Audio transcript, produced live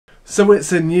So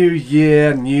it's a new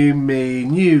year, new me,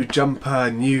 new jumper,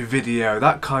 new video,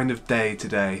 that kind of day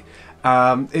today.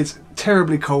 It's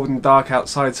terribly cold and dark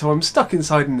outside, so I'm stuck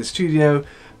inside in the studio,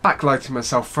 backlighting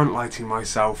myself, front lighting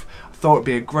myself. I thought it'd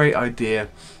be a great idea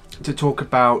to talk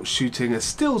about shooting a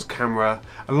stills camera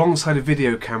alongside a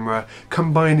video camera,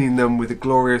 combining them with a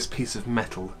glorious piece of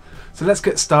metal. So let's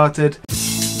get started.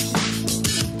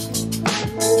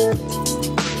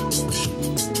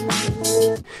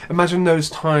 Imagine those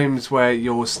times where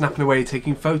you're snapping away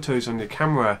taking photos on your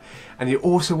camera and you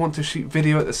also want to shoot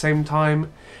video at the same time.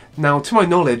 Now, to my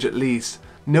knowledge at least,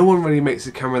 no one really makes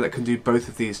a camera that can do both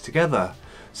of these together.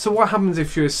 So what happens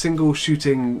if you're a single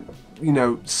shooting,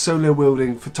 solo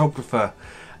wielding photographer,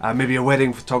 maybe a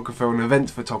wedding photographer or an event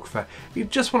photographer? You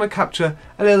just want to capture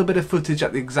a little bit of footage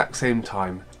at the exact same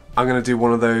time. I'm going to do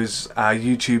one of those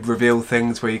YouTube reveal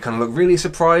things where you kind of look really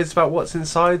surprised about what's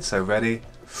inside, so ready?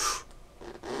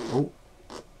 Oh.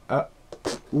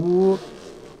 Ooh.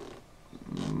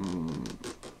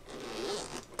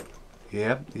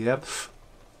 Yep.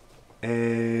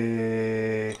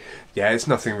 Yeah, it's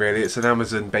nothing really. It's an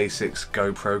Amazon Basics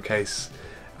GoPro case.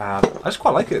 I just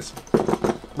quite like it. It's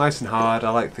nice and hard.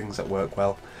 I like things that work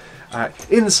well.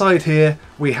 Inside here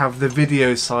we have the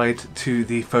video side to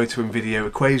the photo and video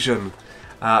equation.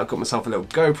 I've got myself a little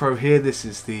GoPro here. This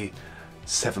is the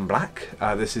 7 Black.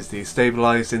 This is the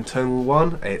stabilised internal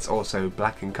one. It's also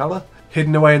black in colour.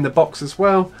 Hidden away in the box as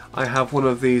well, I have one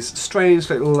of these strange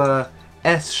little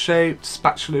S-shaped,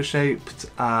 spatula-shaped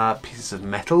pieces of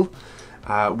metal,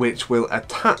 which will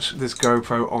attach this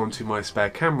GoPro onto my spare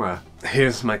camera.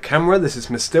 Here's my camera. This is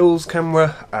my stills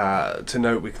camera. To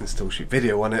note, we can still shoot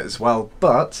video on it as well,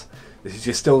 but this is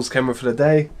your stills camera for the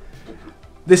day.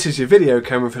 This is your video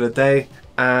camera for the day,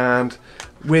 and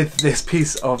with this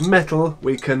piece of metal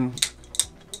we can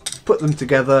put them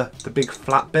together. The big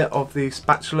flat bit of the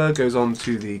spatula goes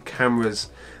onto the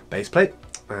camera's base plate.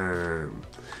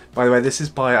 By the way, this is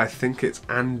by, I think it's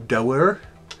Andouer.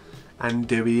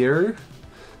 Sounds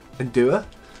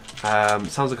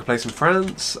like a place in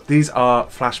France. These are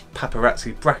flash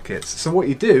paparazzi brackets. So what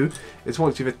you do is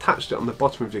once you've attached it on the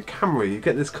bottom of your camera, you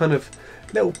get this kind of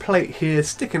little plate here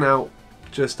sticking out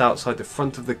just outside the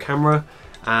front of the camera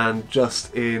and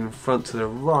just in front to the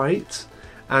right.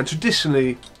 And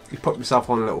traditionally you put yourself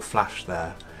on a little flash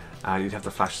there, and you'd have the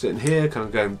flash sitting here kind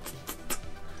of going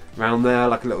around there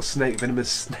like a little snake, venomous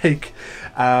snake,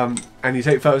 and you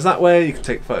take photos that way. You can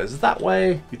take photos that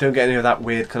way. You don't get any of that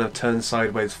weird kind of turn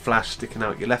sideways flash sticking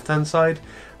out your left hand side.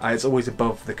 It's always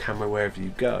above the camera wherever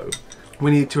you go.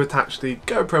 We need to attach the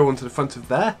GoPro onto the front of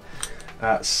there,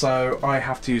 so I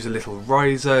have to use a little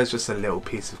riser. It's just a little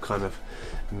piece of kind of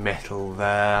metal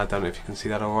there. I don't know if you can see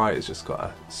that alright. It's just got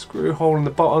a screw hole in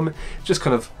the bottom. Just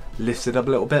kind of lifted up a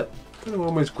little bit. I'm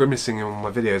almost grimacing in my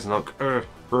videos and like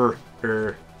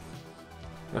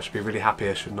I should be really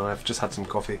happy, shouldn't I? I've just had some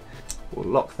coffee. We'll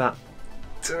lock that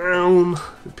down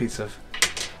with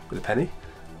a penny.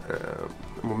 And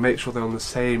we'll make sure they're on the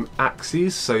same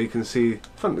axes, so you can see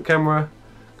front of the camera,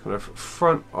 kind of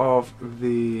front of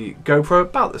the GoPro,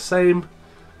 about the same.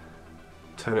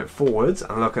 Turn it forwards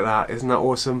and look at that. Isn't that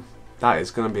awesome? That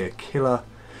is going to be a killer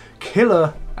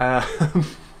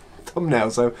thumbnail.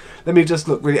 So let me just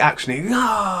look really actiony.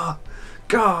 Ah,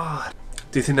 God.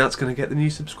 Do you think that's going to get the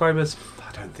new subscribers?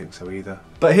 I don't think so either.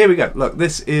 But here we go. Look,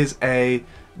 this is a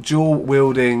dual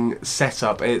wielding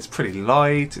setup. It's pretty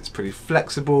light, it's pretty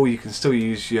flexible. You can still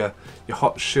use your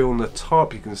hot shoe on the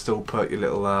top. You can still put your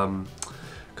little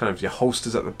kind of your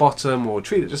holsters at the bottom, or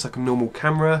treat it just like a normal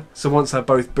camera. So once they're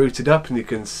both booted up, and you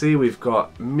can see we've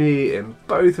got me in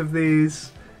both of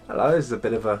these. Hello, there's a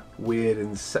bit of a weird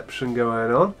inception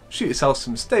going on. Shoot yourself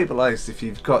some stabilised if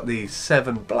you've got the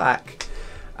 7 Black.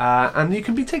 And you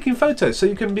can be taking photos, so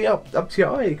you can be up to your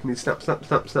eye. You can be snap, snap,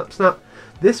 snap, snap, snap.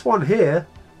 This one here,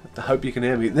 I hope you can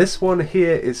hear me, this one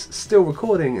here is still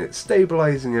recording, and it's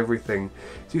stabilising everything.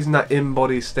 It's using that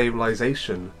in-body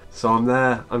stabilisation. So I'm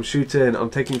there, I'm shooting, I'm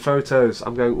taking photos,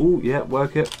 I'm going, ooh, yeah,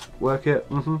 work it,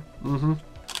 and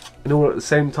all at the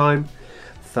same time.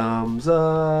 Thumbs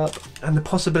up. And the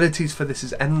possibilities for this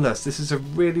is endless. This is a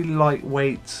really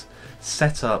lightweight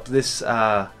setup. This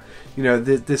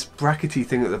this brackety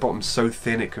thing at the bottom is so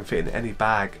thin it can fit in any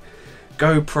bag.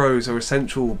 GoPros are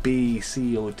essential B,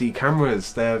 C or D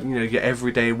cameras. They're your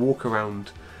everyday walk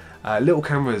around little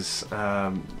cameras,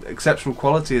 exceptional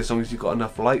quality as long as you've got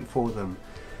enough light for them.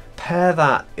 Pair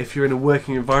that if you're in a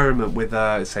working environment with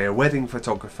say a wedding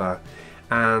photographer,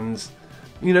 and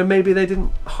maybe they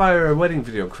didn't hire a wedding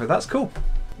videographer. That's cool.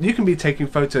 You can be taking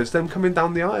photos, them coming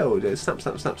down the aisle, snap,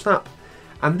 snap, snap, snap.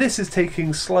 And this is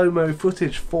taking slow-mo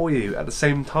footage for you at the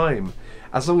same time.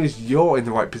 as long as you're in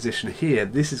the right position here,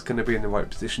 this is going to be in the right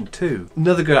position too.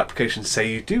 Another good application,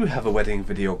 say you do have a wedding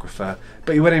videographer,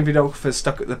 but your wedding videographer is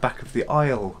stuck at the back of the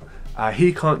aisle.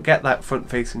 He can't get that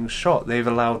front-facing shot. They've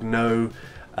allowed no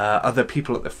other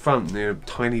people at the front,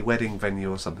 tiny wedding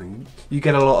venue or something. You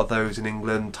get a lot of those in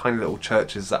England, tiny little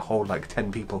churches that hold like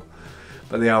 10 people,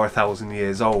 but they are 1,000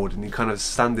 years old, and you kind of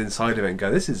stand inside of it and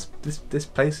go, this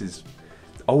place is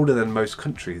older than most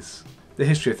countries. The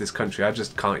history of this country I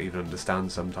just can't even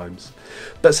understand sometimes.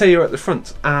 But say you're at the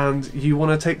front and you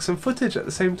want to take some footage at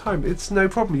the same time, it's no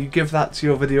problem. You give that to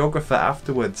your videographer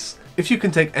afterwards. If you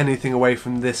can take anything away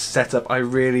from this setup, I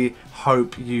really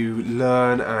hope you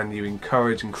learn and you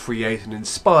encourage and create and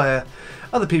inspire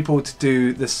other people to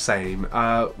do the same.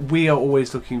 We are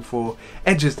always looking for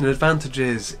edges and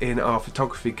advantages in our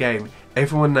photography game.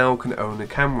 Everyone now can own a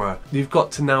camera. You've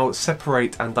got to now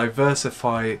separate and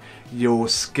diversify your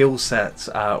skill sets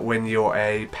when you're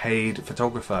a paid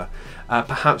photographer.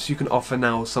 Perhaps you can offer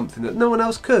now something that no one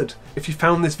else could. If you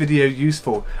found this video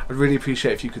useful, I'd really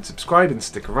appreciate if you could subscribe and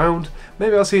stick around.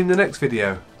 Maybe I'll see you in the next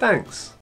video. Thanks!